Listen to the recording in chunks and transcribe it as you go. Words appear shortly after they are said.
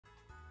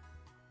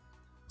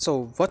So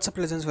what's up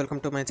legends, welcome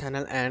to my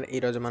channel and ee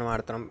roju manam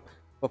aaduthunnam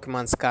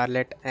Pokemon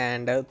Scarlet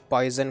and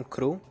Poison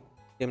Crew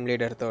team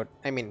leader thot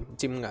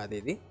gym gaadu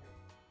idi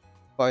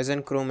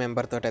Poison Crew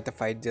member thot aithe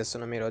fight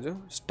chestunnam ee roju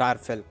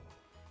Starfell.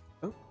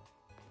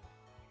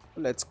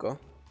 Let's go.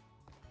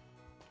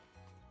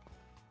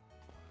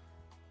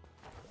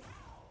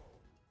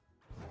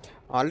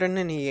 Already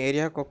నేను ఈ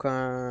ఏరియాకి ఒక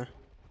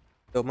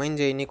domain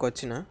చేయనీకి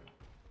వచ్చిన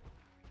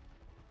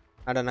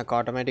అక్కడ నాకు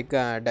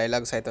ఆటోమేటిక్గా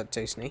dialogues అయితే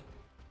వచ్చేసినాయి.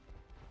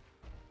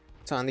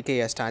 సో అందుకే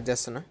స్టార్ట్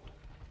చేస్తున్నా.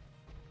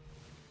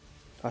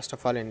 ఫస్ట్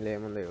ఆఫ్ ఆల్ ఇందులో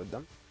ఏముందో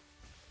చూద్దాం.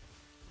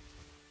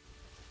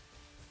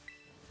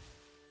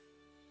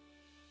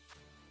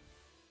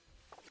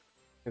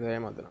 ఇది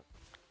ఏమొద్దు.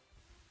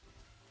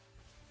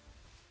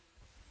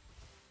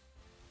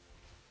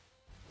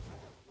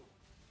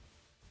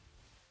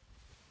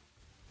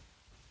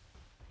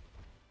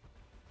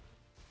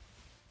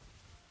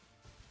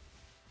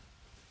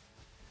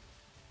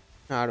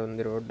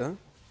 ఆడుంది road.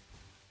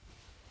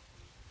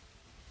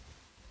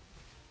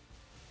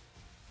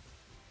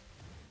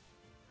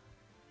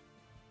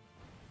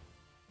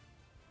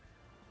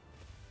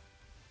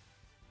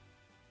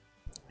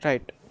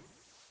 Right,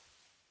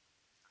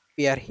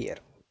 we are here.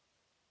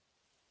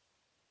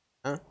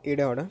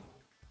 ఈడవాడు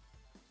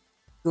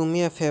do me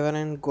a favor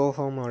and go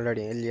home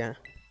already, Ilya.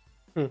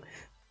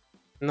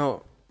 No,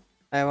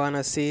 I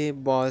wanna see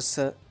boss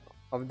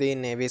of the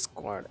Navy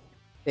squad.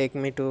 Take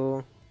me to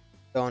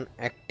Don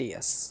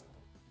AT.S.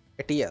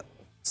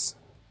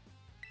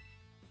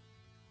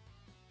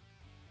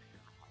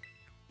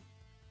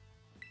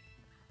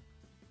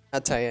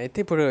 అచ్చా, అయితే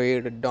ఇప్పుడు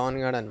don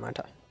God అనమాట.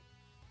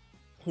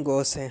 Go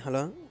say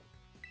hello.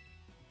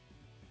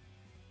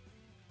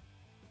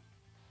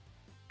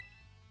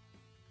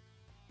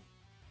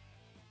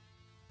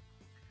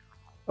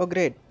 Oh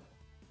great,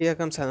 here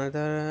comes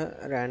another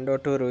ర్యాండో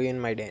to ruin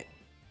my day.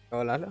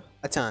 ఎవరు?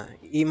 అచ్చా,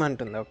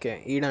 ఈమంటుంది. Okay,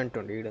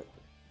 ఈడంటుండు. ఈడు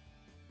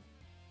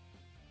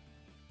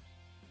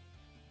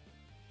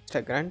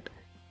grant.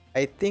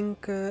 I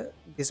think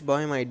this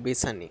boy might be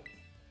Sunny.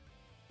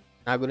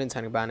 నా గురించి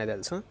అని బాగానే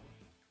తెలుసు.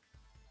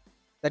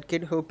 That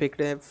kid who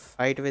picked a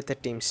fight with a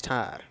team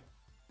star.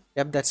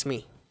 Yup, that's me.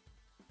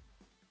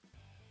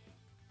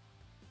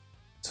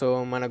 So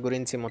మన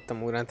గురించి మొత్తం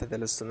ఊరంతా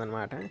తెలుస్తుంది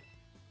అనమాట.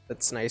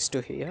 That's nice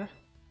to hear.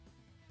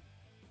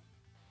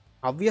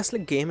 Obviously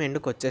game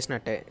ఎండుకు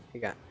వచ్చేసినట్టే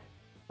ఇక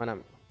మనం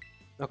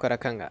ఒక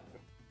రకంగా.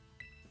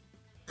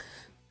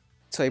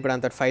 సో ఇప్పుడు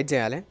అంత ఫైట్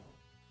చేయాలి.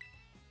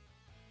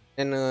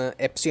 నేను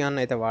ఎప్సియాన్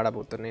అయితే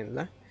వాడబోతున్నాను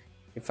ఇందులో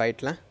ఈ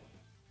ఫైట్లో.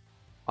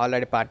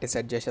 ఆల్రెడీ పార్టీ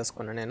సెట్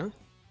చేసేసుకున్నాను నేను.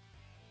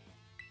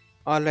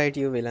 All right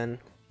you villain,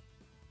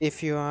 if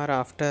you are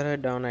after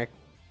down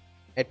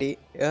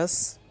AT.S,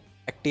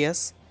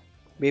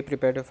 be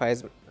prepare to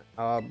fight.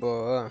 అబ్బో,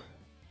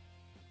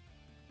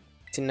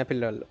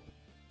 చిన్నపిల్లలు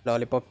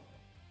లాలీపాప్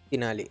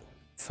తినాలి,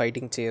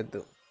 ఫైటింగ్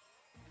చేయొద్దు.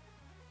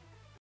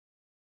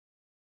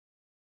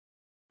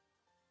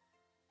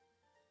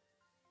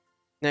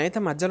 నేనైతే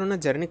మధ్యలో ఉన్న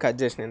జర్నీ కట్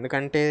చేసిన,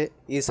 ఎందుకంటే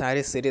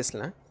ఈసారి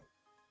సిరీస్లో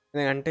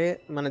ఎందుకంటే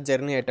మన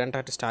జర్నీ ఎటంటే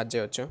అటు స్టార్ట్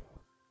చేయవచ్చు.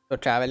 సో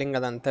ట్రావెలింగ్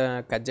అదంతా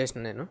కట్ చేసిన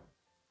నేను.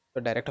 సో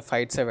డైరెక్ట్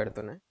ఫైట్సే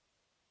పెడుతున్నాయి.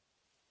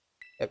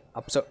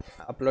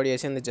 అప్లోడ్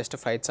చేసింది జస్ట్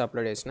ఫైట్స్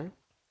అప్లోడ్ చేసిన,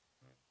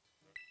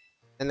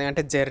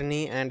 ఎందుకంటే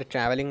జర్నీ అండ్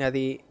ట్రావెలింగ్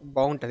అది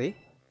బాగుంటుంది.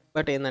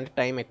 బట్ ఏంటంటే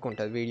టైం ఎక్కువ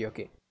ఉంటుంది,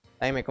 వీడియోకి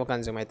టైం ఎక్కువ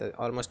కన్జ్యూమ్ అవుతుంది.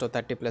 ఆల్మోస్ట్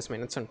 30+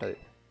 మినిట్స్ ఉంటుంది,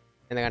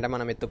 ఎందుకంటే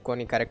మనం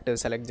ఎత్తుక్కొని కరెక్ట్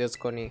సెలెక్ట్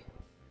చేసుకొని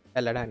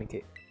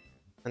వెళ్ళడానికి.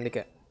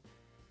 అందుకే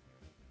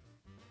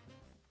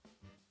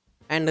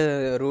అండ్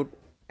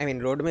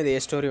రోడ్ మీద ఏ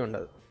స్టోరీ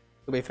ఉండదు,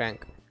 టు బీ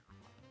ఫ్రాంక్.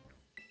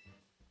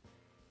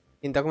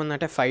 ఇంతకుముందు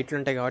అంటే ఫైట్లు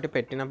ఉంటాయి కాబట్టి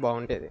పెట్టినా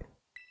బాగుంటుంది.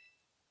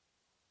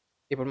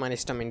 ఇప్పుడు మన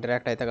ఇష్టం,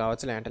 ఇంటరాక్ట్ అయితే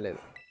కావచ్చు, లేదంటే లేదు.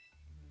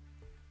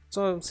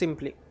 సో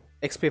సింప్లీ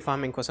XP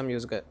ఫార్మింగ్ కోసం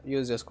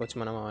యూజ్ చేసుకోవచ్చు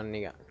మనం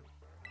అవన్నీగా.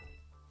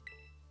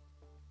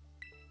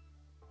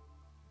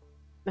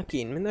 నాకు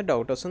ఏం మీద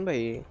డౌట్ వస్తుంది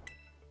భయ్.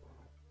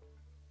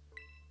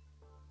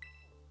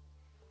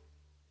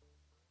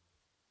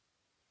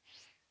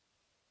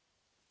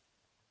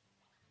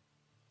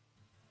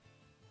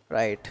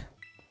 Right,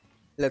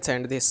 let's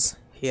end this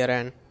here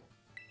and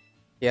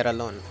here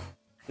alone.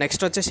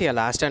 Next వచ్చేసి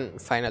last and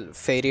final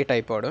fairy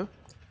type వాడు.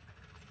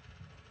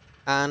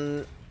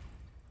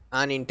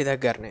 ఆయన ఇంటి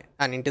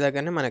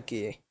దగ్గరనే మనకి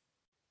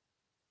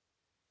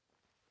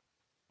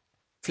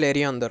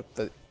ఫ్లేరియాన్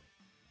దొరుకుతుంది.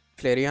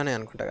 ఫ్లేరియానే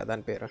అనుకుంటా కదా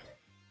దాని పేరు.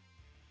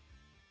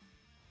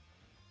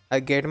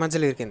 అది గేట్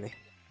మధ్యలో ఇరికింది.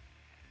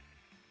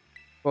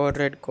 Code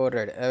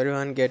red every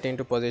one get in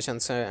to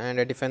positions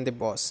and defend the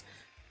boss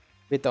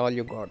with all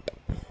you got.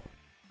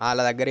 వాళ్ళ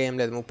దగ్గర ఏం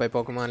లేదు, 30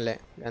 పోకెమాన్లే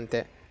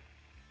అంతే.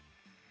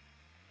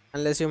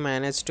 Unless you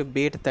manage to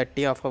beat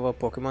 30 of our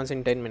Pokemons in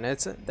 10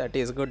 minutes, that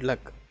is good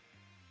luck.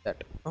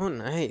 Oh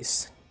nice,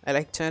 I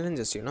like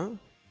challenges,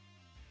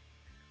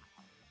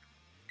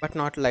 but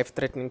not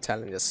life-threatening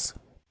challenges.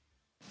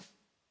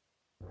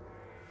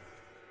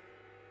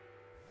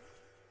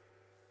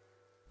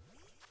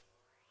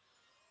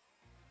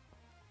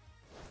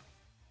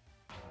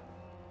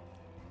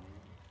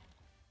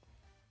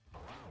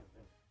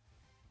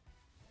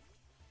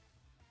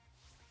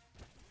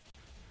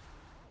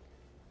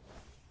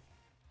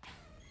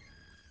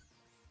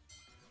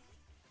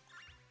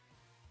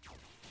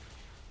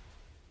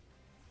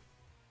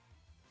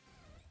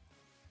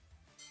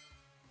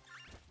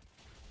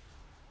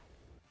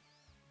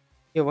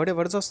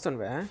 ఎవడు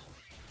చూస్తుండే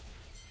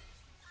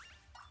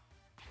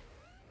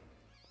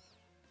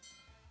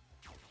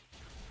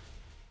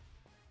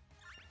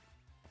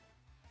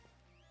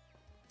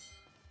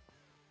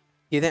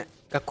ఇదే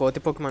ఇంకా కోతి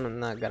పోకేమాన్ ఉంది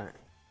నా దగ్గర.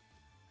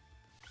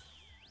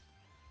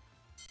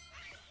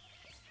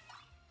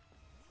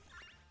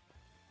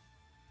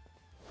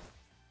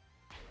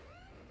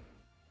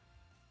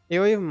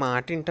 ఏవో ఇవి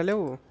మాట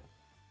వింటలేవు.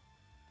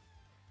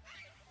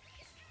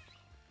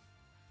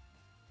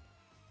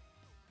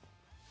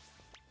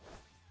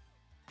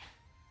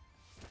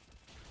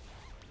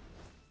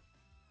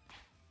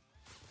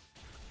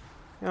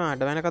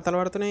 అడ్డమైన కథలు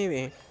పడుతున్నాయి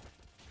ఇవి,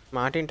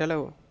 మాట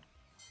వింటలేవు.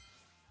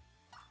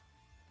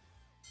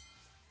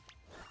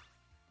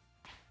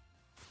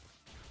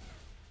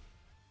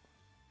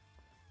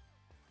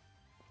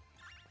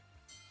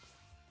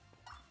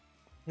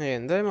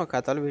 ఏందో ఏమో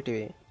కథలు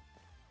వీటివి.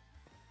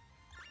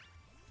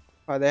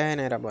 అదే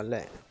అయినాయిరా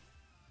బొల్లే.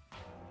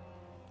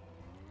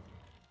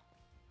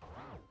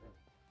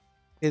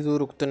 ఇది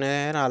ఉరుకుతూనే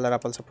రాళ్ళ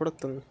రపల్సప్పుడు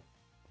వస్తుంది.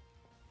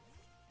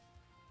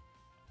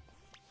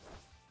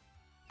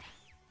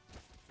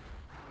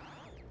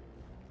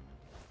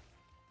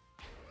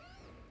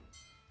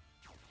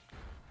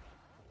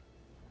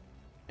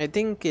 ఐ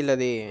థింక్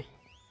వీళ్ళది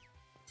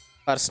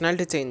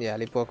పర్సనాలిటీ చేంజ్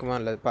చేయాలి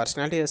పోకేమాన్లో.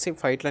 పర్సనాలిటీ చేసి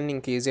ఫైట్లన్నీ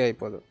ఇంక ఈజీ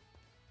అయిపోదు.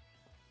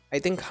 ఐ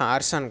థింక్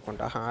హార్స్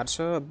అనుకుంటా, horse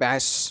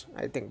bash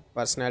I think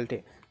personality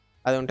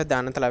అది ఉంటే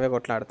దానంతలు అవే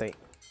కొట్లాడతాయి.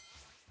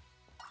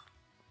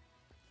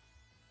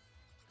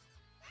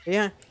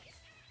 అయ్యా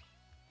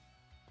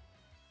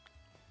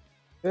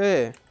ఏ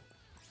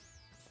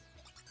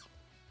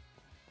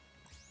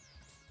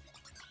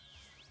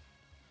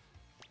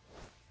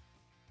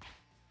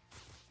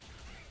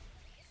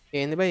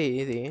ఏంది భయ్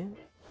ఇది?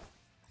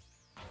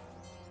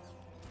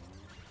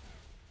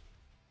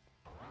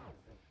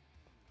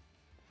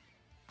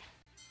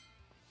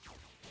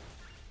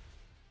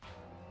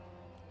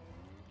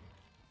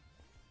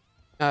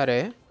 అరే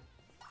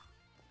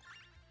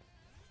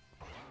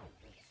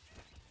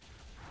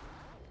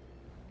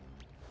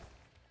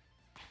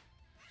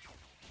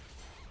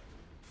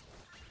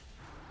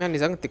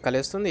నిజంగా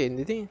తిక్కలేస్తుంది.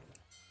 ఏంది ఇది?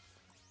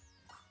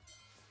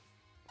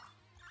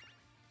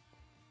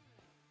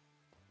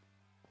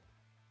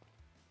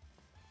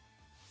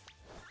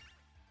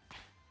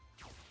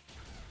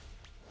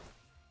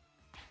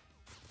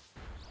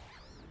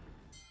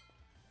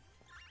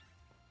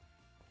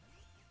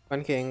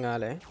 మనకి ఏం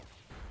కాలే.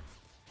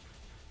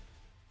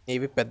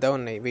 ఇవి పెద్దగా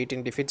ఉన్నాయి,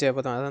 వీటిని డిఫీట్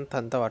చేయబోతాం అదంతా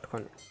అంతా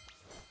పట్టుకోండి.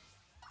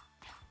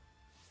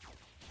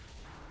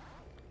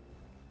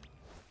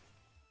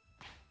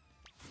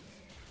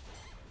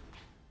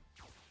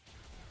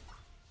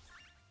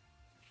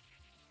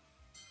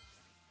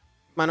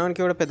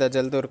 మనకి కూడా పెద్ద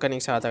జల్ది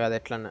దొరకనీకి శాత కాదు.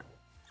 ఎట్లన్నా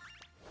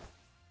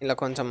ఇలా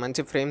కొంచెం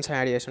మంచి ఫ్రేమ్స్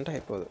యాడ్ చేసి ఉంటే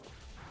అయిపోదు.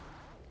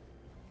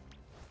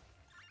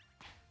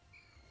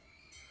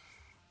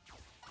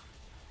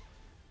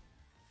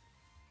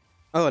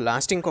 ఓ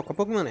లాస్ట్ ఇంకొక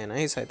పోకేమానేనా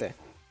నైస్. అయితే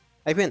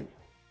అయిపోయింది.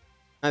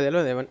 అది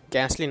తెలియదు.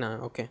 గ్యాస్లీనా?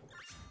 ఓకే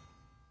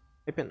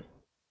అయిపోయింది.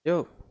 Yo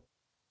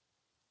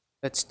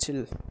let's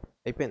chill.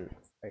 అయిపోయింది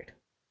రైట్.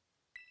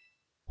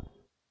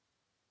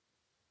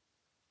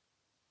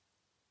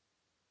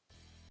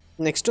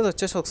 నెక్స్ట్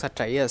వచ్చేసి ఒకసారి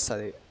ట్రై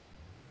చేస్తుంది,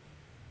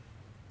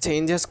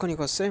 చేంజ్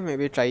చేసుకోనికి వస్తే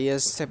మేబీ ట్రై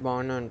చేస్తే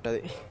బాగానే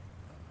ఉంటుంది.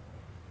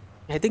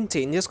 ఐ థింక్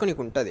చేంజ్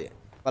చేసుకోనికి ఉంటుంది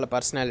వాళ్ళ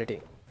పర్సనాలిటీ.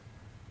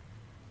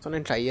 సో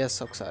నేను ట్రై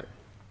చేస్తాను ఒకసారి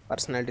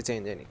పర్సనాలిటీ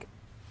చేంజ్ చేయడానికి.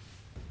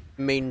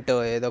 మింట్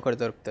ఏదో ఒకటి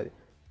దొరుకుతుంది.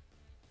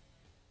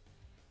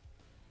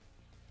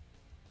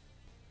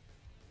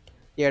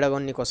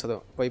 ఏడగొనికి వస్తుందో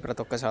పోయి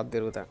ప్రతి ఒక్క షాప్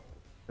తిరుగుతా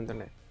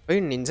అంతుండే. పోయి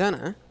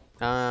నింజానా?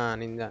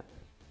 నింజా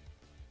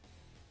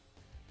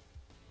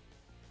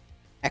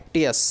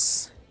యాక్టియస్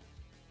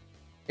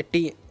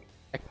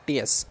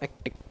యాక్టిక్స్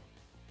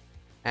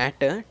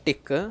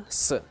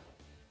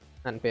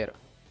అని పేరు.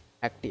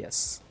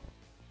 యాక్టియస్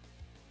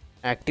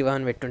యాక్టివా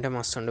అని పెట్టుంటే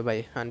మస్తుండు బై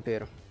అని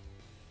పేరు.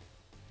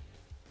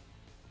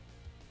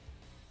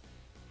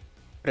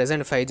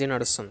 ప్రజెంట్ 5G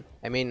నడుస్తుంది,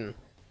 ఐ మీన్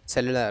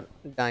సెల్యులర్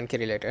దానికి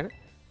రిలేటెడ్.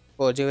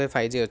 4G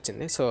 5G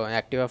వచ్చింది, సో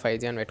యాక్టివా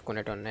 5G అని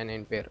పెట్టుకునేటోనే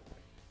నేను పేరు.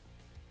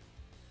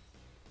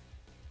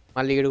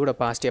 మళ్ళీ వీడు కూడా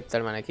పాస్ట్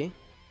చెప్తాడు మనకి.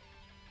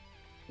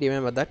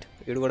 రిమెంబర్ దట్,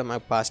 వీడు కూడా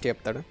మాకు పాస్ట్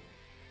చెప్తాడు.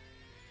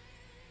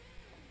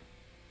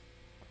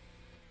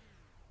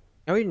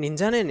 అవి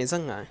నింజానే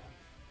నిజంగా.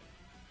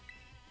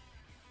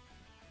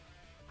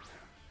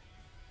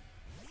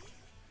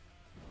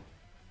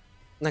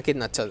 నాకు ఇది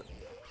నచ్చదు.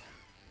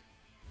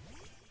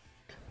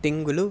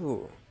 టింగులు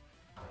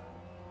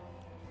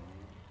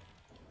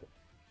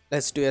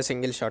let's do a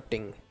single shot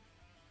టింగ్.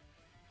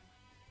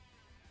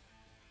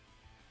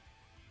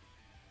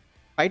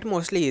 ఫైట్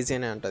మోస్ట్లీ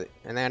ఈజీనే ఉంటుంది,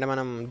 ఎందుకంటే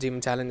మనం జిమ్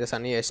ఛాలెంజెస్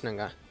అన్నీ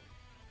చేసినాక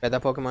పెద్ద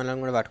పోకేమాన్లను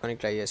కూడా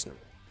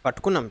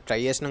పట్టుకున్నాం. ట్రై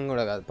చేసినాం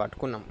కూడా కాదు,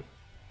 పట్టుకున్నాం.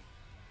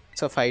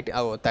 సో ఫైట్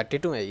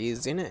 32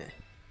 ఈజీనే,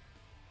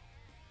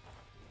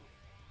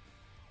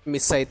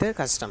 మిస్ అయితే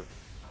కష్టం.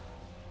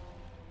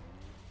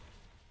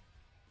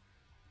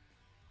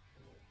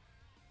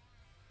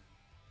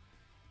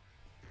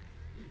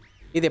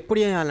 ఇది ఎప్పుడు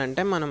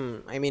చేయాలంటే మనం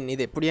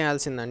ఇది ఎప్పుడు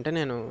చేయాల్సిందంటే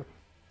నేను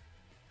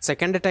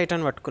సెకండ్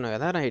టైటన్ పట్టుకున్నా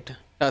కదా రైట్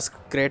టస్క్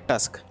గ్రేట్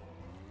టస్క్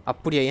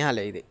అప్పుడు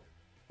చేయాలి ఇది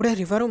ఇప్పుడే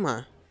రివరుమా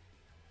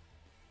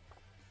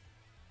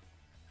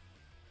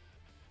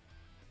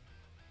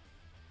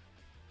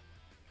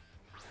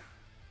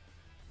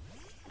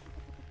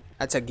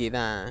అచ్చా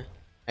గీదా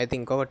అయితే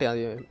ఇంకొకటి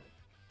అది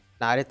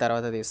లారీ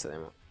తర్వాత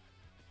తీస్తుందేమో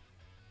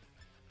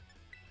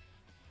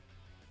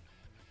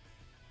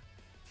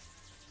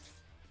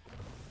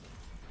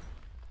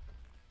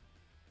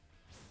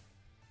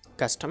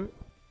కష్టం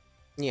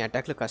నీ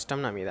అటాక్లు కష్టం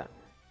నా మీద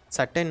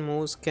certain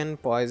moves can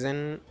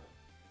poison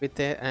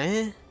with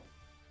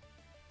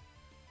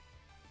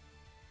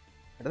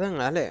అర్థం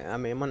కాలే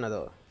ఆమె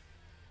ఏమన్నదో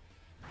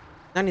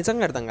నాకు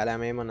నిజంగా అర్థం కాలే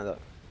ఆమె ఏమన్నదో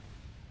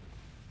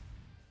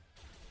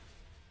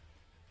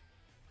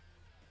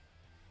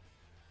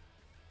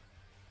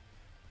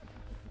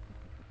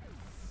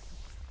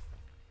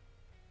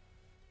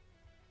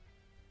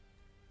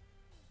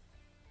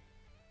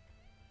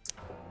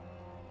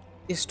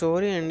ఈ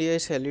స్టోరీ ఎండ్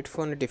చేసి ఎలిట్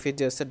ఫోర్ని డిఫీట్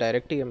చేస్తే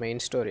డైరెక్ట్ ఇక మెయిన్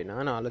స్టోరీనా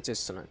అని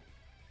ఆలోచిస్తున్నాను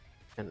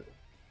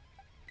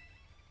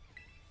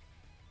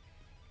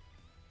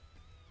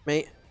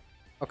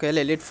ఒకవేళ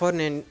ఎలిట్ ఫోర్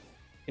నేను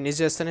ఫినిష్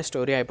చేస్తేనే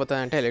స్టోరీ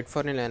అయిపోతుంది అంటే ఎలిట్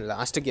ఫోర్ని నేను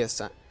లాస్ట్కి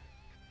చేస్తాను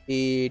ఈ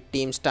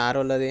టీమ్ స్టార్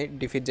వాళ్ళది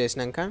డిఫీట్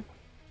చేసినాక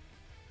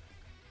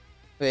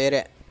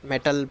వేరే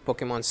metal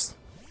Pokemons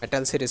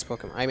metal series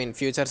Pokemon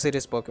future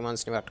series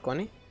పోకెమాన్స్ని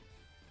పట్టుకొని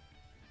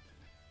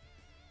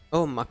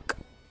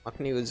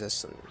మక్ని యూజ్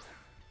చేస్తుంది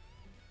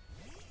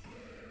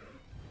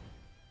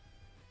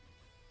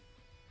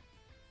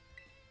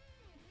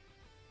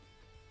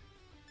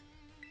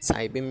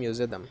సాయిబీమ్ యూజ్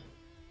చేద్దాం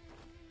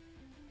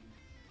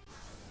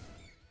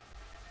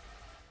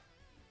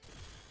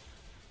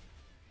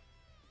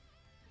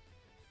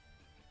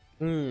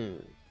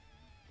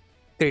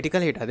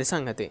క్రిటికల్ హిట్ అదే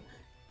సంగతి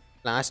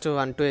లాస్ట్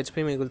 1-2 HP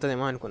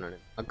మిగులుతుందేమో అనుకున్నాను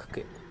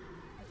పక్కకి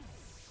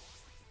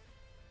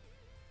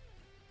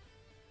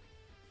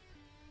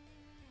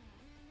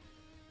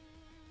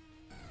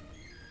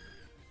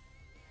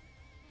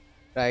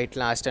right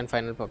last and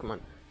final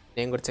Pokemon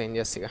నేను కూడా చేంజ్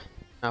చేస్తా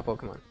నా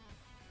పోకెమాన్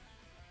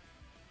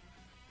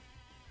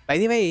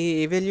బైదివే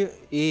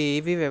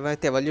ఇవి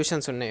ఏవైతే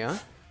ఎవల్యూషన్స్ ఉన్నాయో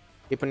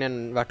ఇప్పుడు నేను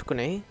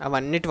పట్టుకున్నాయి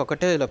అవన్నిటి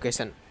ఒకటే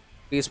లొకేషన్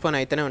రీస్పాన్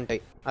అయితేనే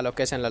ఉంటాయి ఆ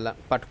లొకేషన్లలో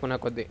పట్టుకున్న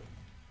కొద్దీ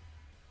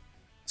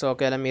సో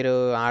ఒకవేళ మీరు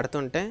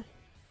ఆడుతుంటే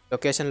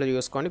లొకేషన్లు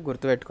చూసుకొని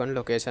గుర్తుపెట్టుకొని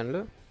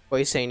లొకేషన్లు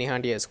పోయి షైనీ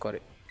హ్యాండ్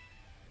చేసుకోరు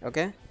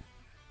ఓకే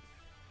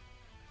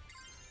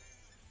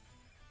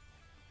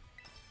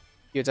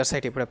ఫ్యూచర్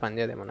సైట్ ఇప్పుడే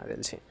పనిచేయదేమో నాకు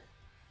తెలిసి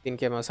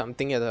దీనికి ఏమో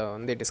సంథింగ్ ఏదో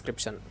ఉంది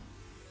description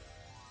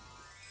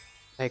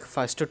like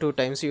first 2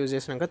 times use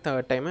చేసినాక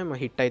థర్డ్ టైం ఏమో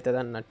హిట్ అవుతుంది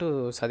అన్నట్టు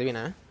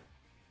చదివినా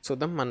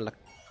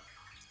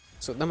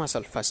చూద్దాం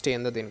అసలు ఫస్ట్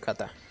ఏందో దీని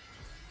కథ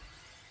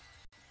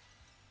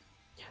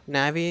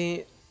నావీ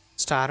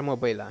స్టార్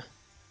మొబైలా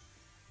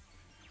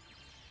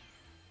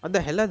వద్ద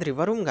హెల్ అది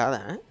రివర్ రూమ్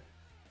కాదా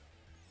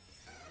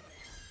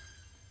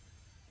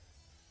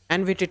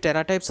అండ్ వీటి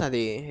టెరాటైప్స్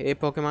అది ఏ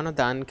పోకెమానో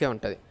దానికే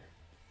ఉంటుంది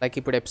లైక్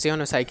ఇప్పుడు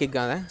ఎప్సియాన్ సైకిక్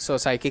కాదా సో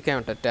సైకికే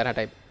ఉంటుంది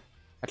టెరాటైప్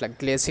అట్లా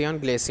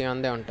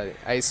గ్లేసియాన్దే ఉంటుంది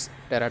ఐస్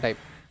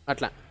టెరాటైప్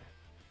అట్లా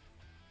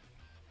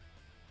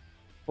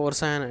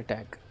ఫోర్స్ అండ్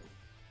అటాక్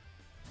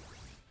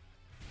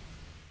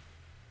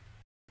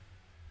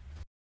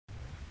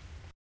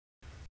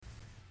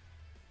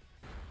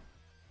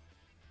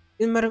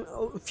ఇది మరి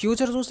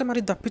ఫ్యూచర్ చూస్తే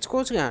మరి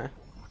తప్పించుకోవచ్చుగా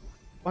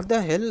వాట్ ద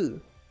హెల్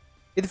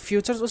ఇది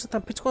ఫ్యూచర్ చూస్తే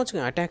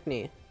తప్పించుకోవచ్చుగా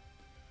అటాక్ని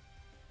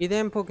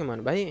ఇదేం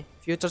Pokemon bye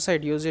future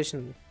side use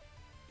చేసింది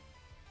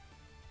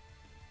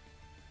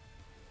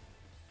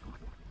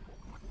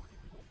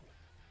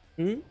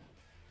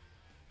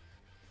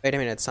wait a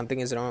minute something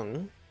is wrong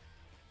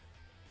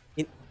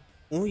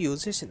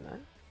use చేసిందా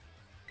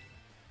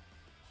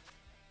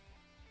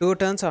 2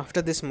 turns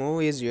after this move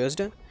is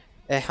used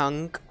a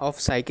hunk of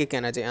psychic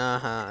energy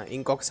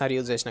ఇంకొకసారి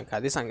యూజ్ చేసినాక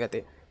అది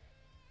సంగతి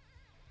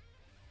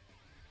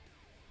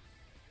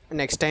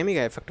నెక్స్ట్ టైం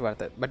ఇక ఎఫెక్ట్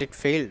పడుతుంది బట్ ఇట్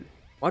ఫెయిల్డ్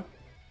వాట్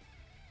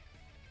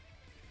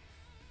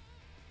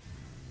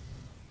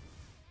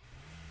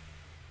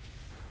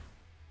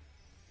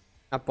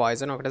ఆ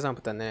poison ఒకటే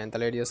చంపుతుంది నేను ఎంత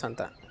లేట్ చేస్తా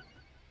అంత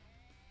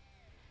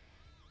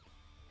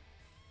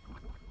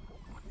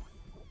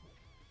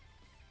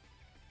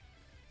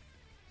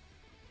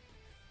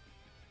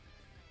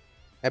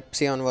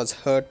ఎప్సియాన్ was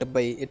hurt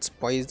by it's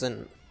poison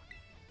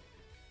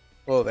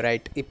oh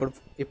right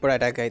ఇప్పుడు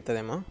అటాక్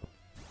అవుతుందేమో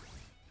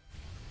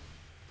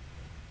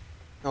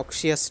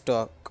నాక్సియస్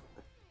టాక్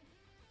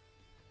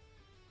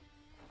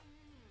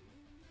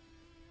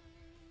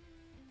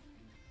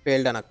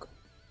ఫెయిల్డ్ అనకు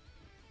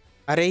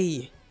అరే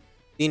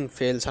దీని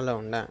ఫెయిల్స్ అలా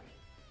ఉండా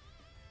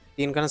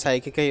దీనికన్నా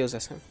సైకికే యూజ్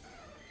చేస్తాను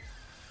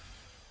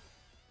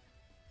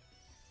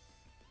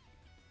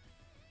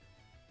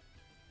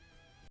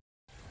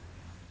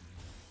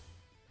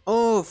ఓ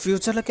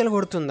ఫ్యూచర్లోకి వెళ్ళి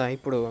కొడుతుందా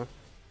ఇప్పుడు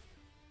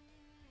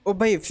ఓ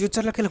బై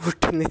ఫ్యూచర్లోకి వెళ్ళి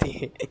కొట్టింది ఇది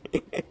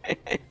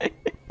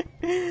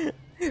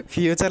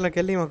ఫ్యూచర్లోకి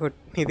వెళ్ళి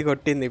ఇది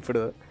కొట్టింది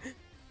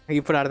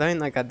ఇప్పుడు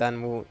అర్థమైంది నాకు దాని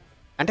మూవ్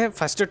అంటే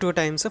ఫస్ట్ 2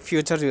 టైమ్స్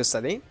ఫ్యూచర్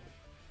చూస్తుంది.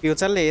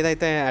 ఫ్యూచర్లో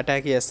ఏదైతే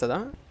అటాక్ చేస్తుందో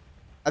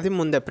అది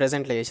ముందే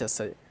ప్రెజెంట్లో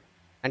చేసేస్తుంది.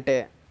 అంటే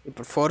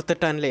ఇప్పుడు 4th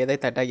టర్న్లో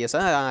ఏదైతే అటాక్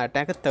చేస్తుందో ఆ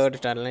అటాక్ 3rd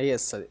టర్న్లో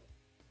చేస్తుంది.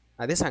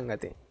 అది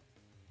సంగతి.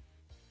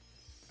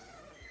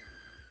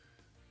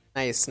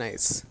 Nice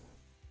nice.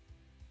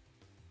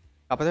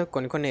 కాకపోతే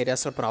కొన్ని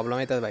ఏరియాస్లో ప్రాబ్లం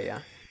అవుతుంది భయ్యా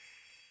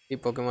ఈ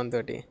పోకెమాన్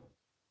తోటి.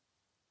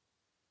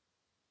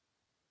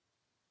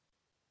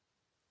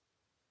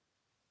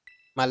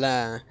 మళ్ళా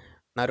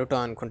నరుటో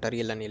అనుకుంటారు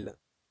వీళ్ళు.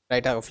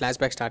 రైట్, ఫ్లాష్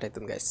బ్యాక్ స్టార్ట్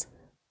అవుతుంది గైస్.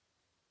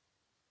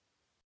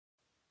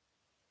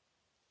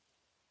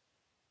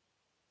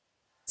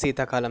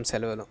 శీతాకాలం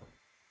సెలవులు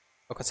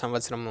 1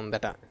 సంవత్సరం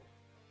ముందట.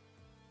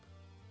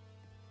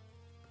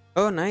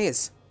 ఓ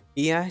nice.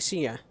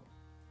 Iashia.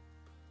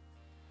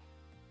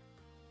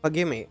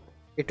 Forgive me.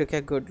 It took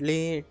a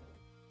goodly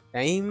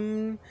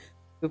time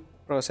to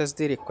process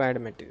the required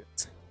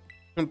materials.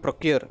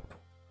 Procure.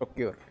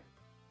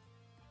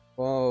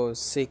 Oh,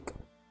 sick.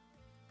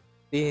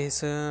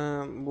 These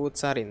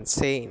boots are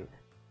insane.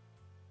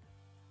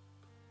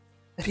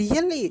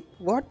 Really?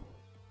 What?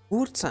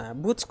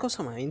 Boots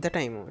kosama in the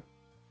time.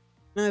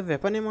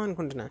 Weapon ఏమో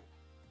అనుకుంటున్నా.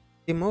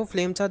 The more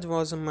flame charge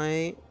was my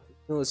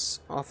use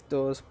of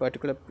those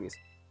particular pieces.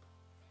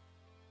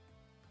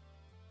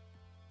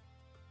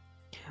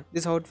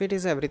 This outfit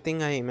is everything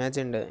I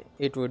imagined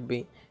it would be.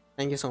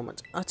 Thank you so much.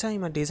 Acha,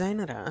 I'm a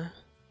designer.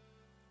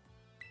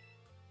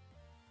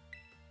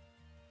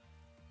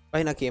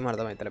 Bhai nakem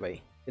ardhamaitale bhai.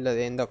 Illa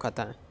endo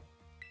katha.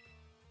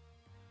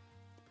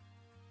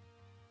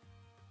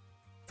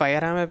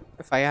 Fire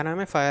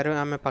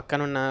ఆమె పక్కన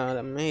ఉన్న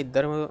ఆమె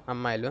ఇద్దరు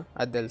అమ్మాయిలు,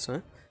 అది తెలుసు.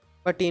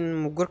 But ఈ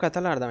ముగ్గురు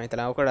కథలు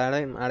అర్థమవుతాయి. ఒకడు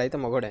ఆడైతే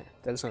మొగోడే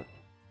తెలుసు.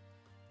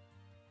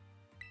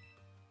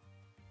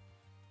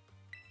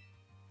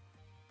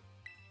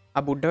 ఆ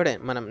బుడ్డోడే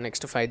మనం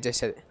నెక్స్ట్ ఫైట్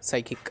చేసేది,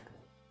 సైకిక్.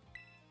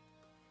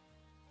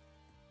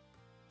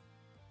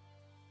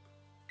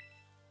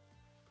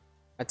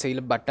 అచ్చా,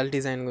 వీళ్ళు బట్టల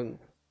డిజైన్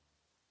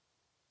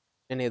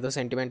నేను ఏదో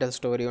సెంటిమెంటల్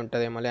స్టోరీ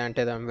ఉంటుందేమో,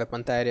 లేదంటే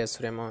వెపన్ తయారు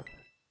చేస్తారేమో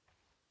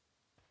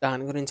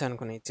దాని గురించి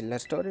అనుకునే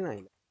చిల్లర్ స్టోరీ నా.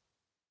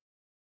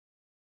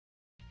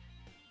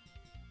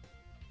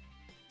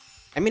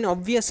 I mean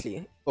obviously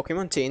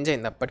Pokemon change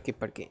అయింది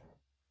అప్పటికిప్పటికి.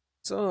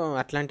 సో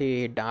అట్లాంటి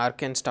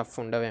dark and stuff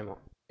ఉండవేమో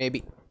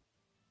maybe.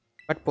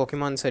 But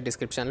Pokemons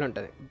డిస్క్రిప్షన్లో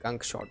ఉంటుంది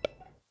గంక్ shot.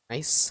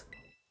 Nice.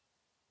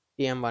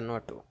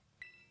 TM102.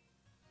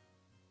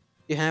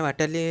 You have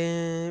utterly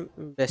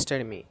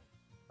bested me,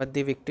 but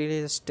the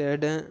victory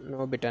stirred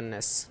no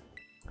bitterness.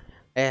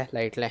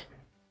 Lightly.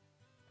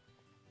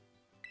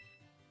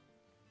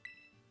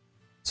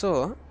 So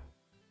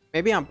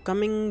maybe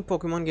upcoming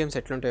Pokemon games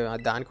ఎట్లుంటాయో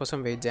దానికోసం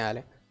wait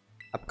చేయాలి.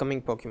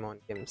 Upcoming Pokemon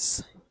games,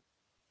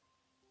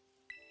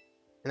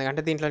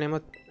 ఎందుకంటే దీంట్లోనేమో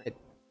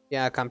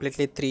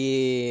completely 3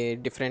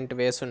 different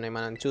ways ఉన్నాయి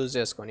మనం చూస్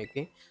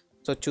చేసుకోనికి.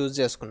 So choose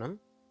చేసుకున్నాం,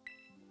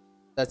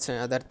 that's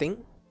other thing.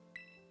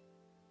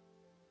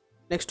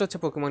 Next వచ్చే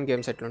Pokemon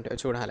games ఎట్లుంటాయో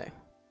చూడాలి.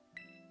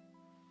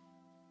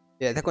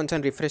 ఇదైతే కొంచెం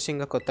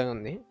రిఫ్రెషింగ్గా కొత్తగా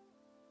ఉంది.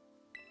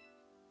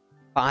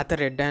 పాత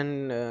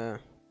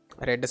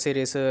రెడ్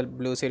సిరీస్,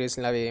 బ్లూ సిరీస్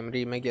అవి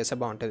రీమేక్ చేస్తే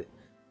బాగుంటుంది.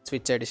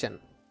 స్విచ్ ఎడిషన్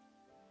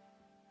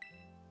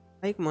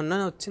లైక్ మొన్న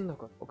వచ్చింది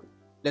ఒక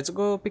let's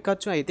go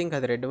Pikachu. I think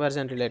అది రెడ్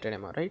వర్జన్ రిలేటెడ్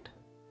ఏమో, రైట్?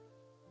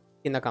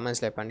 కింద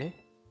కమెంట్స్ లేపండి.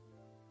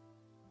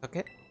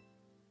 ఓకే,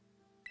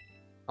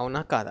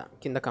 అవునా కాదా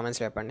కింద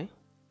కమెంట్స్ లేపండి.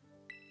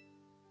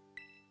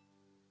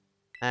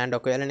 అండ్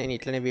ఒకవేళ నేను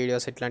ఇట్లనే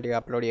వీడియోస్ ఇట్లాంటివి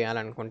అప్లోడ్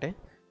చేయాలనుకుంటే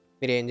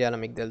మీరు ఏం చేయాలో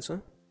మీకు తెలుసు.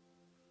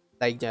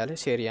 లైక్ చేయాలి,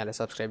 షేర్ చేయాలి,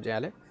 సబ్స్క్రైబ్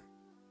చేయాలి.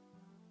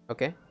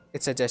 ఓకే,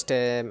 ఇట్స్ జస్ట్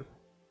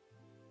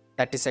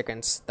 30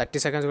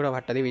 seconds కూడా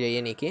పట్టదు ఇవి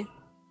చేయనీకి.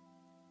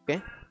 Okay,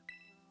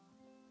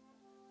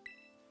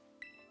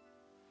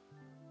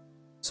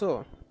 so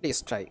please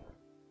try.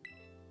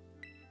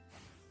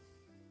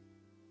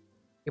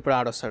 ఇప్పుడు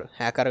ఆడొస్తాడు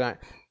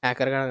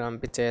హ్యాకర్గా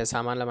పంపించే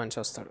సామాన్ల మనిషి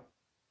వస్తాడు.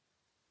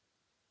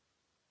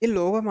 ఈ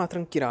లోగో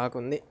మాత్రం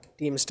కిరాకుంది,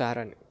 టీమ్ స్టార్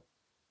అని.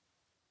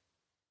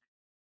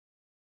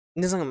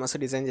 నిజంగా మస్తు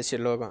డిజైన్ చేసే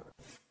logo.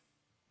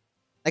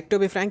 Like to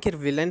be frank, ఈ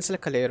విలన్స్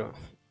లెక్క లేరు.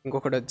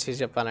 ఇంకొకటి వచ్చి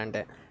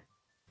చెప్పాలంటే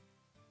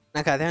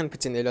నాకు అదే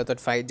అనిపించింది. వీళ్ళతో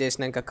ఫైట్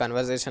చేసినాక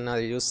కన్వర్జేషన్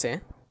అది చూస్తే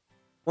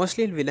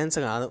మోస్ట్లీ విలన్స్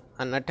కాదు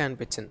అన్నట్టే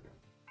అనిపించింది.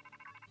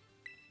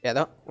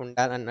 ఏదో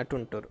ఉండాలన్నట్టు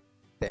ఉంటారు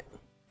అంతే.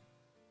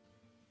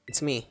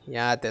 It's me.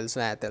 తెలుసు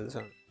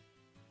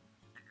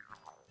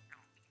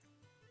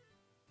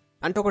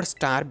అంటే ఒకటి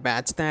స్టార్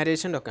బ్యాచ్ తయారు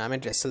చేసిండు, ఒక ఆమె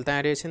డ్రెస్సులు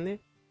తయారు చేసింది.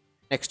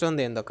 నెక్స్ట్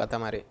ఉంది ఏందో కథ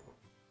మరి.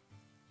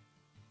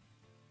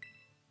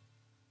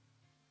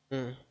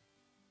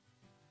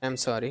 I'm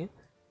sorry,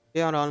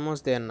 we are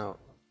almost there now,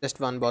 just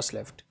one boss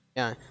left.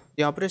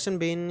 The operation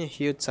been a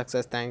huge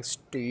success thanks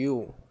to you,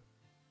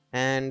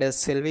 and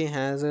Sylvie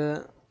has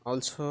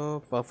also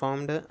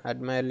performed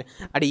admirably.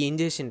 అడి ఏం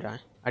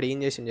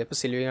చేసింది చెప్పు.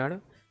 సిల్వీ గాడు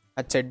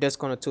అది చెడ్డ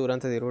వేసుకొని వచ్చి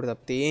ఊరంతా తిరుగుడు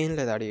తప్పితే ఏం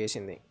లేదు అడి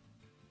చేసింది.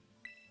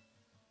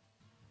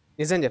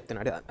 నిజం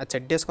చెప్తున్నాడు, ఆ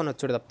చెడ్డ వేసుకొని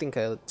వచ్చాడు తప్పితే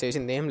ఇంకా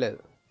చేసింది ఏం లేదు.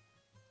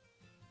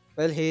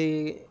 Well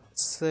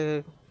he's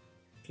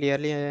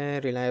clearly a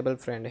reliable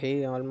friend. He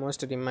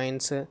almost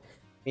reminds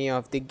me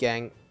of the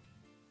gang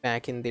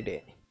back in the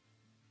day.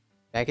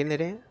 Back in the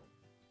day?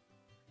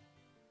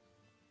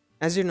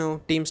 As you know,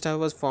 Team Star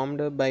was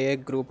formed by a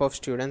group of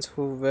students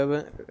who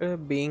were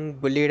being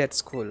bullied at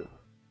school.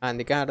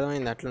 అందుకే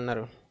అర్థమైంది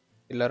అట్లున్నారు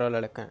పిల్లరోళ్ళ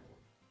లెక్క.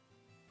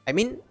 I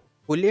mean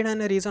bullied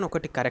అనే reason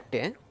ఒకటి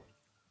కరెక్టే,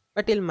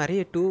 but వీళ్ళు మరీ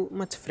too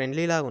much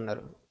friendly లాగా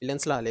ఉన్నారు,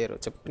 విలన్స్లా లేరు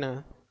చెప్పిన.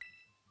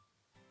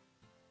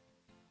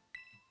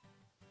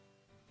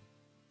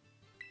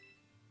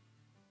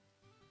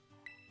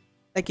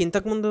 లైక్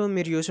ఇంతకుముందు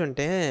మీరు చూసి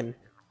ఉంటే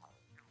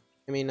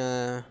ఐ మీన్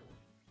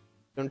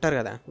ఉంటారు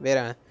కదా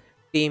వేరే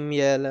team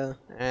L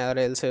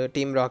else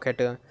team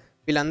rocket,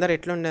 వీళ్ళందరూ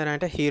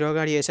ఎట్లుండారంటే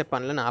హీరోగా చేసే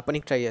పనులను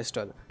ఆపనికి ట్రై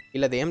చేసేవాళ్ళు.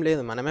 వీళ్ళది ఏం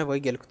లేదు, మనమే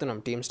పోయి గెలుపుతున్నాం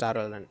టీమ్ స్టార్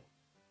వాళ్ళని.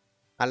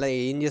 అలా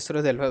ఏం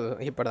చేస్తారో తెలియదు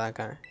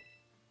ఇప్పటిదాకా.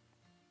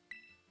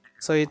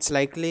 సో ఇట్స్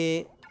లైక్లీ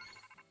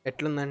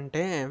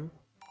ఎట్లుందంటే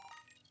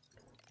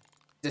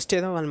జస్ట్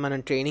ఏదో వాళ్ళు మనం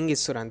ట్రైనింగ్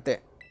ఇస్తారు అంతే,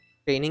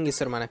 ట్రైనింగ్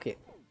ఇస్తారు మనకి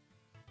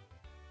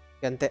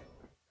అంతే.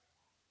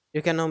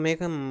 You can now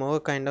make a more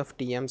kind of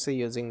టీఎమ్స్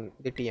using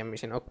the TM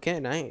machine. Okay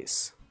nice.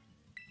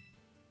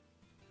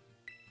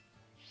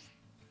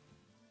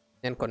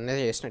 నేను కొన్నే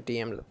చేసిన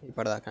టీఎంలు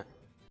ఇప్పటిదాకా,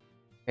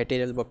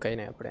 మెటీరియల్ బుక్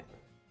అయినాయి అప్పుడే.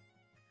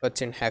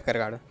 వచ్చిండు హ్యాకర్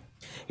గాడు,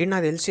 ఇది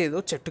నాకు తెలిసి ఏదో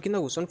చెట్టు కింద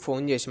కూర్చొని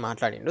ఫోన్ చేసి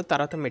మాట్లాడిండు,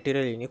 తర్వాత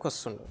మెటీరియల్ ఇనికి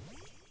వస్తుండు.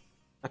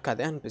 నాకు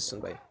అదే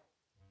అనిపిస్తుంది bye.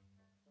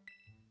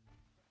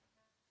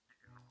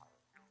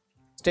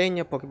 Stay in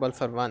your Poké Ball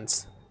for once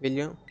will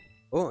you.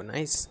 Oh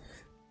nice,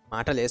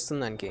 మాటలు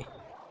వేస్తుంది దానికి.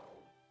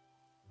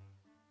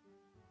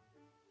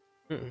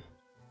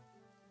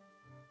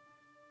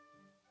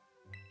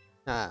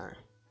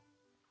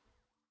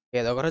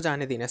 ఏదో ఒక రోజు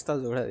ఆనే తినేస్తా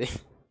చూడది,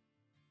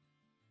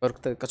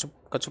 కొరుకుతుంది,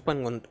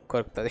 కచుప్పని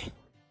కొరుకుతుంది.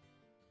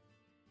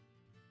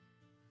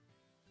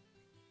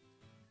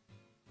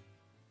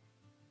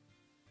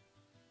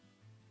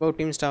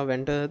 Team Star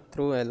went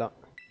through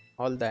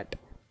all that.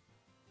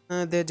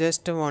 They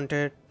just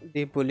wanted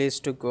the bullies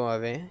to go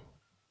away,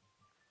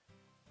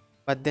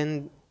 but then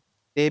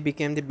they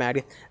became the bad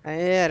guys.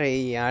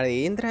 అరే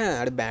ఏంద్రా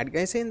ఆడు బ్యాడ్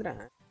గైస్ ఏంద్రా,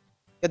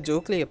 ఇక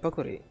జోకులు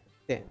చెప్పకూరి,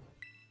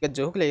 ఇక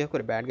జోకులు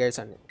వేయకూరి బ్యాడ్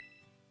గైస్ అని.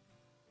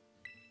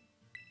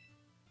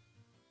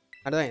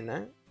 అర్థమైందా?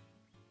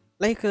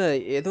 లైక్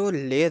ఏదో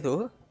లేదు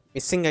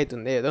మిస్సింగ్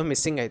అవుతుంది, ఏదో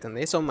మిస్సింగ్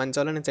అవుతుంది, సో మంచి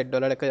వాళ్ళని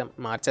చెడ్డోళ్ళ లెక్క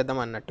మార్చేద్దాం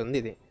అన్నట్టుంది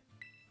ఇది.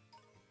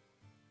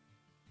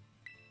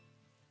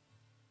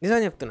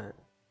 నిజం చెప్తున్నా,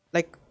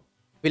 లైక్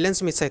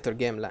విలన్స్ మిస్ అవుతారు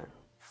గేమ్లో,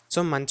 సో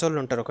మంచోళ్ళు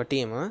ఉంటారు ఒక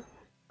టీము,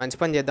 మంచి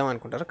పని చేద్దాం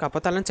అనుకుంటారు,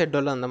 కాకపోతే వాళ్ళని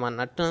చెడ్డోళ్ళు అందాం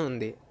అన్నట్టు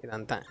ఉంది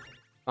ఇదంతా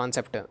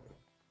కాన్సెప్ట్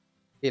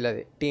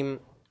వీళ్ళది, team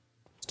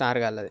star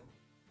గాళ్ళది.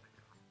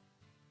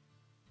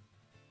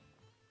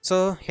 So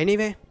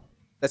anyway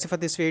that's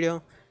for this video.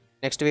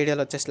 Next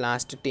వీడియోలో వచ్చేసి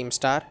లాస్ట్ టీమ్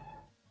స్టార్,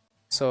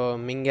 సో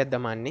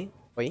మింగేద్దాం అన్ని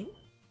పోయి.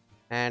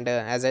 And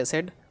as I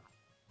said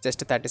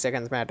just 30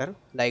 seconds matter.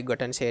 Like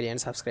కొట్టండి, షేర్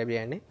చేయండి, సబ్స్క్రైబ్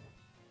చేయండి.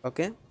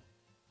 ఓకే,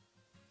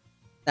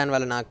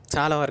 దానివల్ల నాకు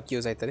చాలా వరకు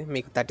యూజ్ అవుతుంది.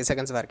 మీకు 30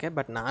 seconds వరకే,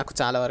 బట్ నాకు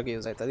చాలా వరకు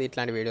యూజ్ అవుతుంది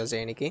ఇట్లాంటి వీడియోస్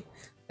చేయడానికి.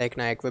 లైక్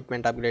నా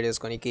ఎక్విప్మెంట్ అప్గ్రేడ్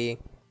చేసుకోనికి,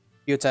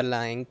 ఫ్యూచర్లో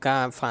ఇంకా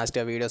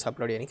ఫాస్ట్గా వీడియోస్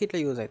అప్లోడ్ చేయడానికి ఇట్లా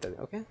యూజ్ అవుతుంది.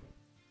 ఓకే,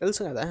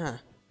 తెలుసు కదా.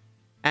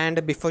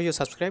 అండ్ బిఫోర్ యూ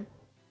సబ్స్క్రైబ్,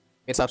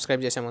 మీరు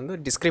సబ్స్క్రైబ్ చేసే ముందు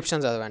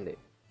డిస్క్రిప్షన్ చదవండి.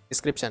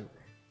 డిస్క్రిప్షన్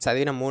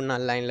చదివిన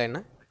 3-4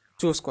 లైన్లైనా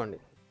చూసుకోండి,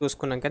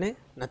 చూసుకున్నాకనే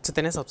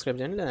నచ్చితేనే సబ్స్క్రైబ్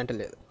చేయండి, లేదంటే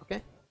లేదు. Okay,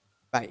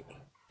 bye.